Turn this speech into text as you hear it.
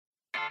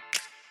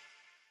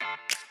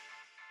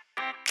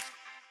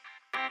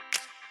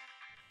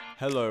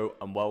Hello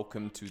and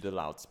welcome to The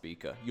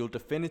Loudspeaker, your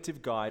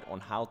definitive guide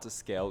on how to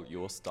scale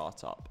your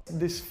startup.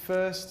 This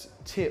first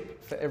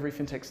tip for every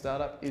fintech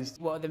startup is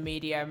what are the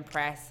media and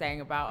press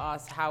saying about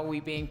us? How are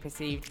we being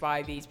perceived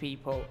by these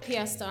people?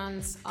 PR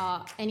stunts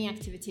are any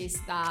activities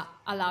that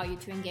allow you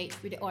to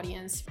engage with the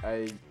audience.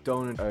 I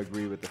don't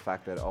agree with the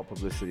fact that all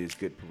publicity is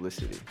good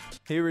publicity.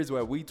 Here is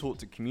where we talk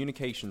to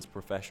communications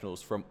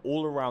professionals from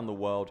all around the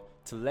world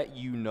to let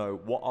you know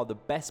what are the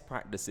best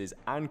practices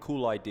and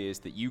cool ideas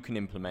that you can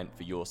implement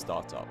for your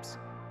startups.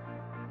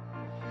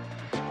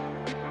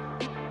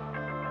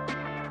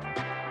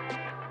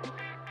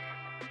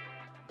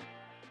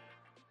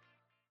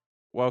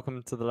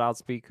 Welcome to The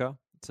Loudspeaker.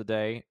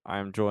 Today I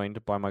am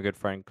joined by my good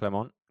friend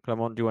Clement.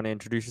 Clement, do you want to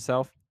introduce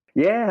yourself?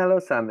 Yeah, hello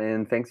Sam,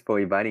 and thanks for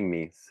inviting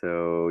me.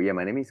 So yeah,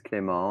 my name is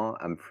Clément.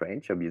 I'm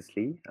French,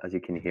 obviously, as you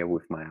can hear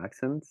with my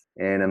accent,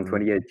 and I'm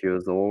 28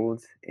 years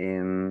old.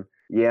 And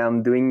yeah,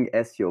 I'm doing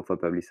SEO for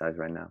Publicize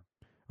right now.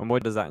 And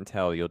what does that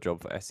entail, your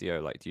job for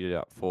SEO? Like, do you do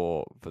that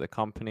for the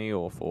company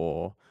or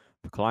for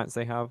clients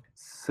they have?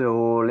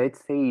 So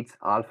let's say it's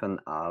half and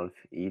half.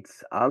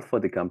 It's half for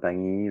the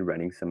company,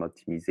 running some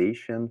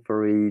optimization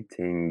for it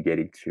and get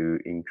it to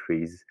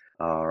increase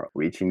our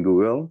reach in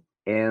Google.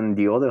 And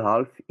the other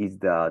half is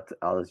that,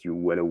 as you're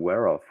well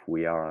aware of,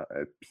 we are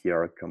a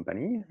PR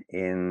company,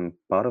 and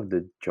part of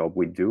the job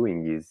we're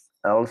doing is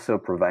also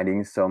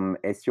providing some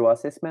SEO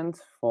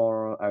assessments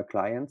for our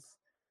clients.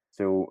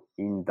 So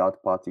in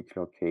that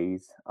particular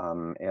case,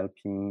 I'm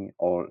helping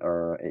all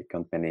our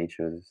account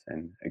managers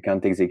and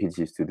account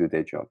executives to do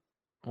their job.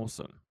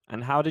 Awesome.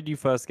 And how did you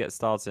first get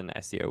started in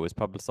SEO? Was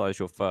Publicize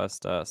your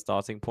first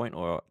starting point,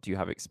 or do you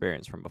have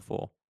experience from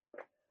before?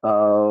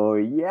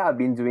 Yeah, I've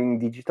been doing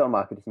digital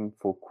marketing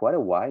for quite a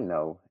while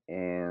now.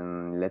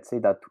 And let's say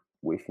that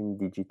within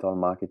digital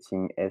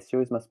marketing,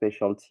 SEO is my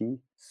specialty.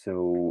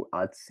 So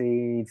I'd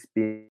say it's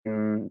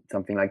been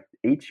something like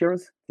 8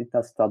 years since I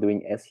started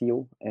doing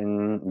SEO.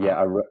 And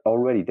yeah, I've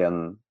already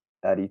done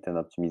edit and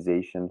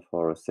optimization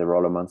for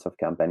several amounts of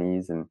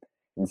companies and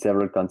in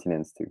several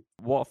continents too.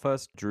 What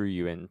first drew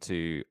you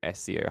into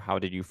SEO? How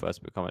did you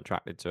first become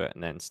attracted to it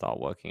and then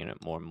start working in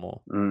it more and more?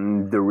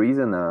 The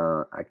reason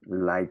I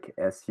like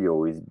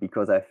SEO is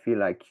because I feel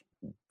like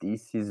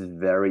this is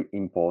very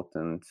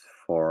important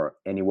for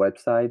any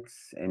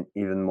websites and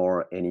even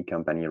more any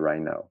company right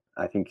now.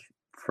 I think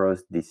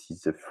first, this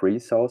is a free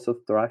source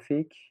of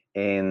traffic,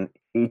 and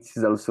it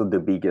is also the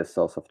biggest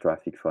source of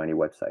traffic for any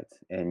website.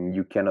 And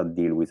you cannot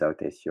deal without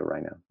SEO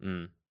right now.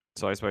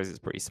 So I suppose it's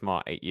pretty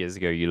smart. 8 years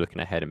ago, you're looking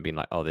ahead and being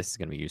like, oh, this is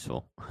going to be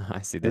useful. I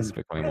see this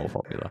becoming more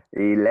popular.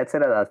 Let's say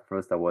that at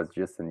first I was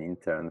just an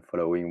intern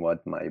following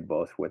what my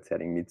boss was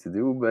telling me to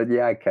do. But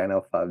yeah, I kind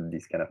of have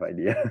this kind of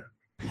idea.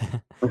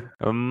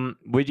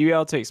 Would you be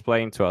able to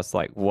explain to us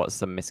like what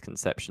some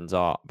misconceptions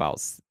are about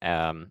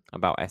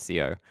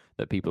SEO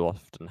that people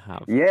often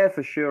have? Yeah,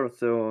 for sure.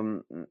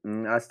 So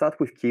I start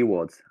with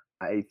keywords.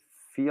 I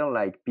feel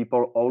like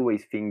people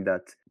always think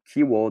that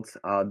keywords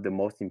are the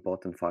most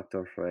important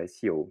factor for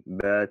SEO,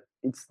 but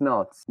it's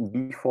not.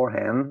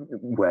 Beforehand,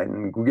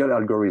 when Google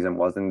algorithm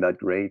wasn't that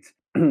great,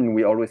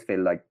 we always felt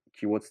like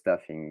keyword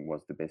stuffing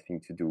was the best thing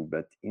to do.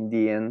 But in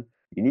the end,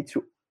 you need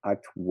to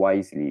act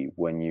wisely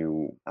when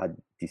you add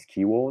these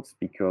keywords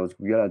because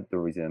Google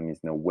algorithm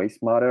is now way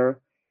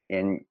smarter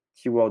and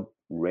keyword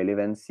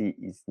relevancy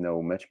is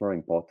now much more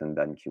important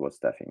than keyword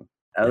stuffing.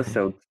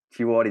 Also,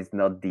 keyword is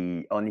not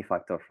the only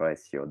factor for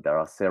SEO. There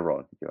are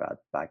several. You have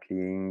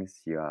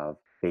backlinks, you have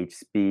page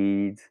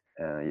speed.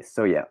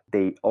 So yeah,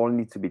 they all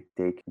need to be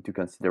taken into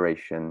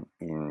consideration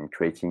in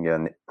creating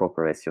a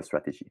proper SEO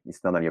strategy.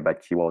 It's not only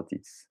about keyword,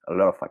 it's a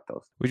lot of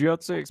factors. Would you be able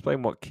to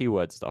explain what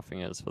keyword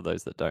stuffing is for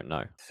those that don't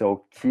know?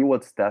 So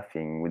keyword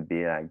stuffing would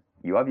be like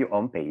you have your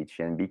home page,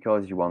 and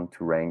because you want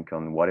to rank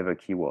on whatever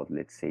keyword,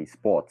 let's say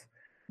sport,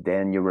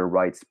 then you will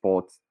write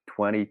sport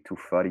 20 to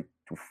 30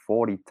 to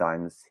 40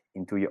 times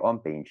into your home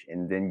page,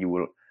 and then you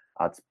will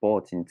add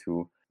sport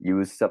into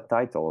use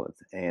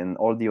subtitles and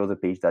all the other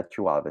page that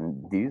you have,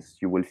 and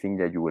this you will think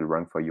that you will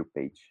rank for your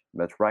page.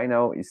 But right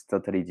now it's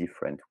totally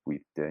different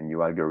with the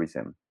new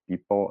algorithm.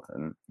 People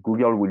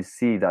Google will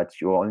see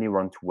that you only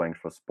want to rank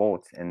for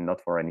sport and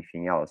not for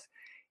anything else,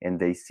 and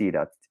they see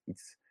that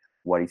it's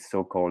what is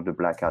so-called the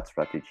black hat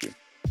strategy.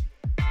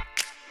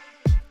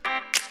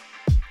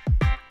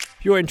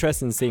 If you're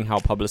interested in seeing how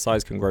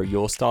Publicize can grow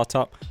your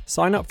startup,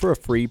 sign up for a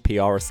free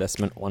PR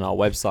assessment on our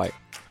website.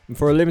 And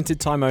for a limited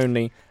time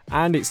only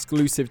and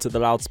exclusive to the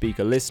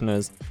Loudspeaker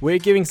listeners, we're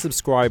giving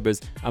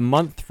subscribers a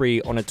month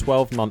free on a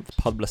 12-month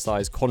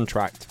Publicize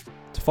contract.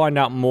 To find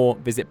out more,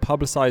 visit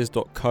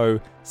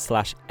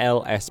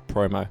publicize.co/LS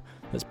promo.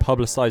 That's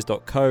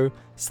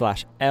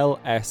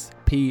publicize.co/LS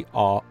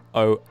PROMO.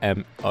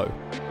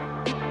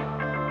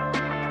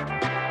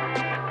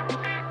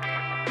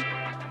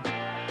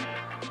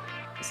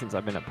 Since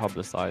I've been at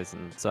Publicize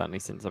and certainly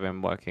since I've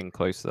been working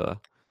closer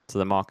to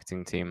the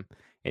marketing team,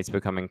 it's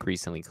become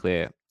increasingly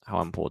clear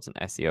how important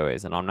SEO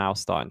is. And I'm now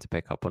starting to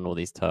pick up on all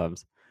these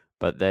terms,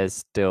 but there's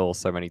still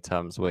so many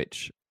terms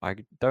which I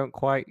don't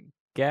quite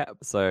get.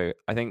 So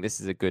I think this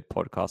is a good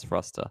podcast for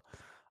us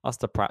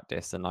to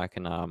practice, and I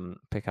can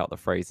pick out the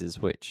phrases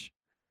which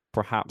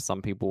perhaps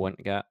some people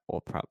wouldn't get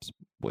or perhaps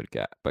would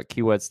get. But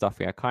keyword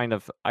stuffing, I kind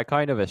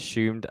of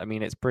assumed. I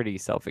mean, it's pretty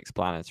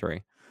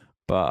self-explanatory,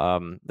 but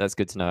that's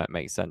good to know. It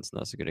makes sense, and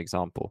that's a good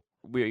example.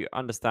 We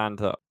understand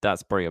that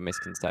that's probably a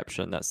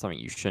misconception. That's something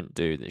you shouldn't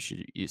do.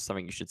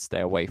 Something you should stay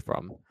away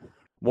from.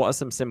 What are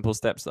some simple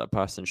steps that a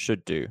person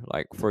should do?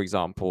 Like, for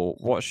example,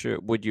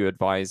 would you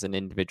advise an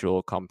individual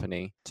or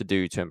company to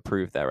do to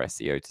improve their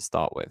SEO to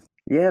start with?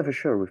 Yeah, for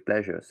sure, with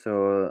pleasure.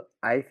 So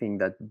I think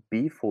that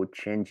before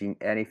changing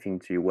anything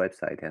to your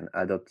website and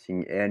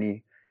adopting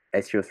any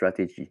SEO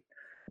strategy,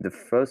 the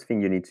first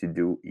thing you need to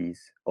do is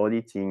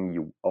auditing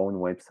your own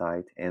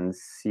website and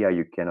see how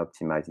you can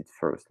optimize it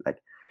first, like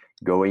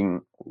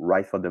going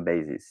right for the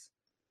basis.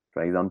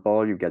 For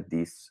example, you get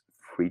this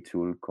free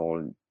tool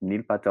called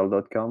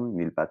neilpatel.com,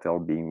 Neil Patel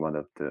being one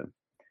of the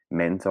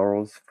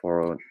mentors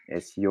for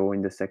SEO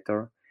in the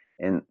sector.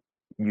 And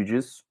you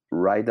just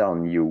write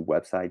down your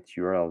website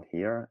URL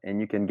here and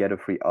you can get a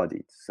free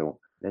audit. So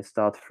let's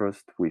start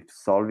first with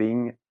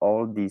solving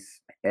all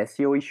these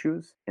SEO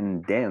issues,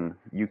 and then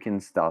you can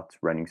start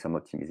running some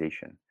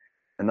optimization.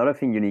 Another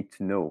thing you need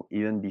to know,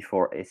 even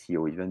before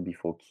SEO, even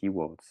before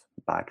keywords,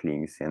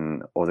 backlinks,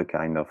 and other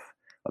kind of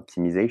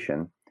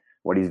optimization,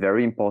 what is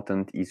very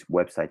important is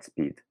website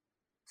speed.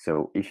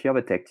 So if you have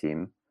a tech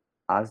team,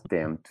 ask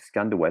them to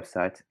scan the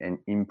website and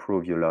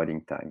improve your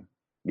loading time,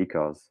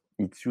 because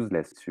it's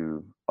useless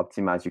to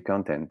optimize your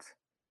content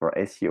for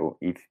SEO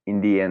if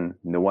in the end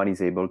no one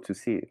is able to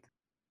see it.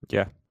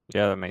 Yeah,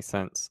 yeah, that makes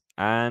sense.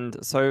 And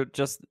so,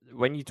 just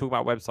when you talk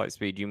about website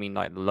speed, you mean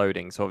like the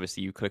loading? So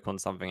obviously, you click on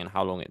something and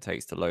how long it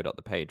takes to load up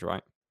the page,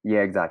 right?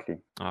 Yeah, exactly.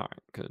 All right,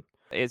 good.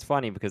 It's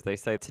funny because they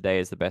say today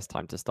is the best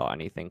time to start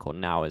anything, or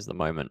now is the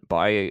moment. But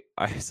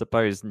I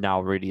suppose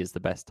now really is the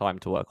best time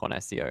to work on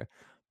SEO,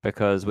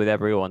 because with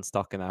everyone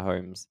stuck in their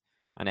homes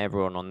and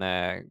everyone on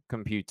their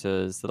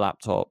computers, the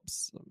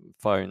laptops,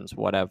 phones,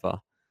 whatever,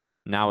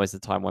 now is the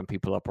time when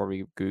people are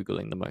probably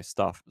Googling the most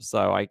stuff.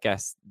 So I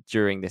guess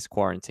during this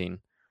quarantine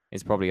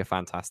is probably a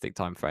fantastic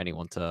time for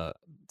anyone to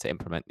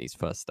implement these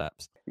first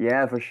steps.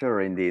 Yeah, for sure,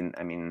 indeed.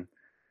 I mean,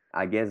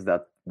 I guess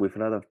that with a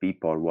lot of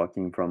people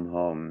working from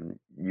home,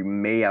 you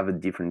may have a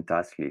different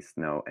task list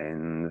now.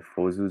 And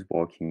for those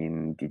working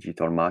in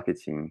digital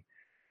marketing,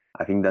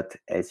 I think that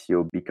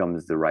SEO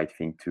becomes the right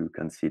thing to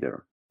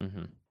consider.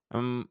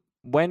 Mm-hmm.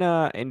 When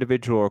an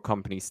individual or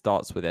company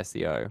starts with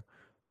SEO,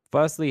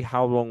 firstly,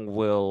 how long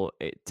will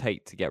it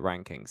take to get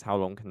rankings? How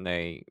long can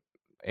they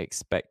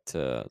expect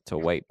to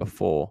wait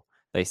before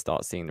they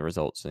start seeing the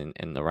results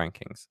in the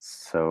rankings?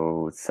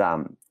 So,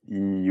 Sam,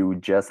 you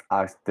just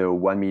asked the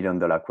 $1 million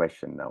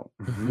question now.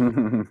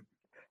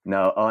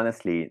 Now,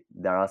 honestly,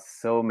 there are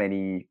so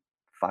many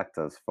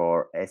factors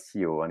for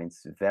SEO, and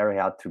it's very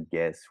hard to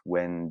guess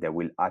when they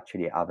will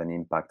actually have an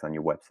impact on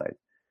your website.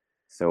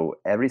 So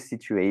every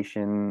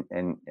situation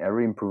and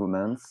every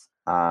improvement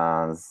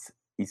has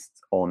its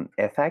own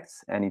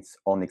effects and its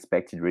own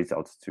expected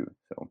results too.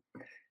 So,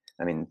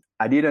 I mean,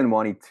 I didn't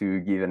want it to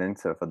give an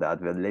answer for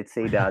that, but let's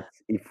say that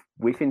if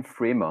within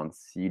 3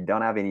 months you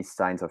don't have any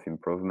signs of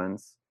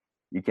improvements,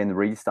 you can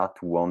really start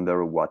to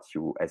wonder what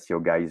your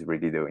SEO guy is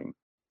really doing.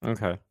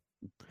 Okay.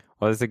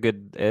 Well, it's a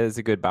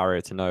good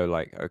barrier to know.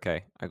 Like,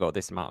 okay, I got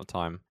this amount of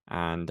time,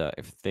 and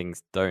if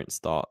things don't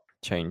start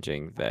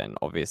changing, then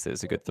obviously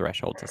it's a good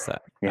threshold to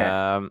set.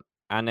 Yeah.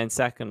 And then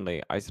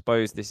secondly, I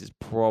suppose this is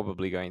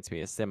probably going to be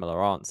a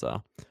similar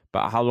answer,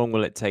 but how long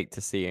will it take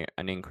to see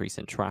an increase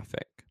in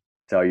traffic?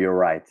 So you're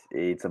right.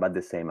 It's about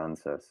the same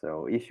answer.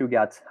 So if you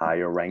got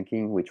higher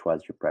ranking, which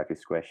was your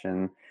previous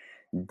question,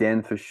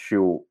 then for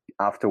sure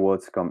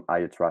afterwards come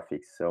higher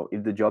traffic. So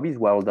if the job is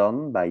well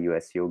done by your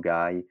SEO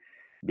guy,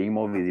 being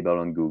more visible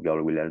on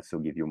Google will also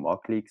give you more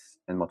clicks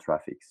and more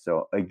traffic.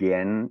 So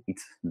again,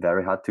 it's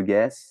very hard to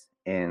guess,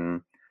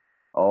 and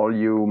all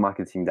you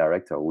marketing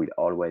director will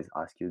always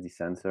ask you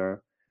this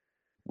answer,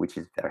 which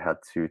is very hard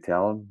to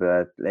tell.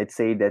 But let's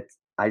say that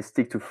I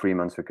stick to 3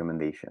 months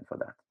recommendation for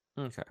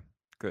that. Okay,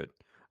 good.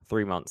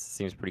 3 months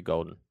seems pretty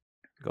golden.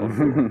 Golden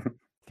rule.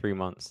 3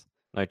 months,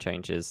 no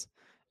changes.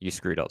 You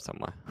screwed up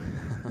somewhere.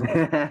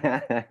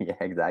 Yeah,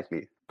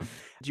 exactly.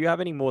 Do you have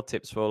any more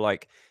tips for,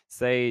 like,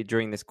 say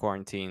during this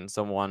quarantine,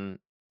 someone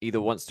either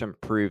wants to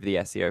improve the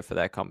SEO for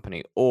their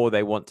company or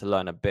they want to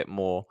learn a bit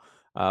more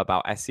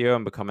about SEO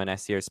and become an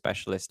SEO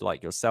specialist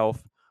like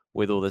yourself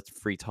with all the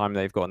free time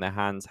they've got in their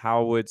hands?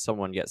 How would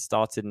someone get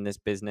started in this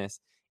business,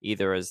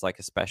 either as like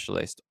a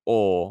specialist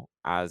or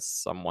as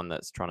someone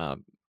that's trying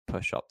to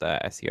push up their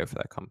SEO for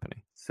their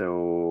company?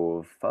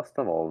 So first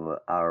of all,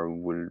 I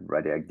will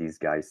redirect these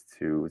guys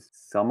to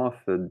some of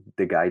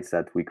the guides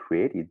that we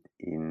created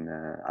in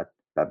at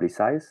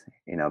Publicize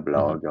in our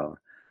blog, or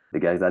the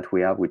guides that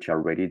we have, which are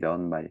already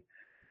done by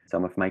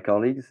some of my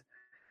colleagues.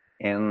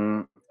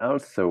 And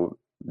also,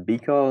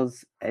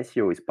 because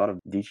SEO is part of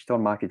digital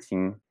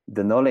marketing,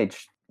 the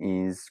knowledge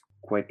is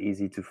quite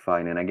easy to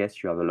find. And I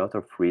guess you have a lot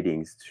of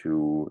readings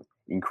to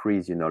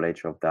increase your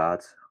knowledge of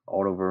that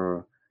all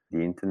over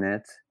the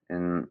internet.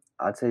 And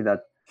I'd say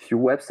that few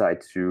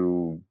websites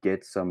to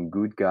get some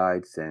good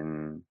guides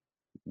and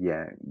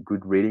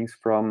good ratings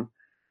from,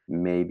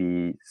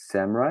 maybe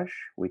SEMrush,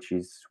 which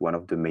is one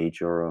of the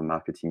major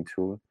marketing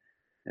tools,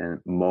 and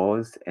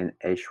Moz and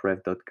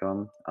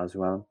Ahrefs.com as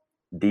well.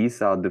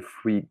 These are the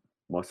three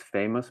most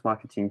famous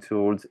marketing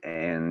tools,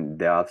 and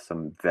there are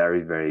some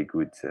very, very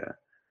good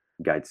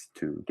guides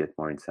to get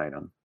more insight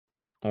on.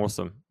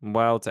 Awesome.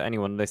 Well, to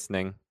anyone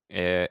listening,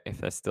 if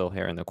they're still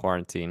here in the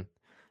quarantine,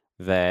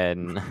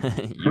 then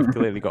you've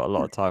clearly got a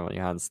lot of time on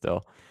your hands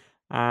still.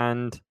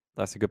 And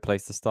that's a good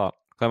place to start.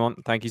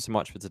 Clement, thank you so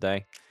much for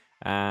today.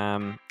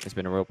 It's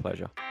been a real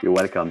pleasure. You're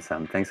welcome,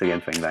 Sam. Thanks again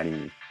for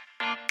inviting me.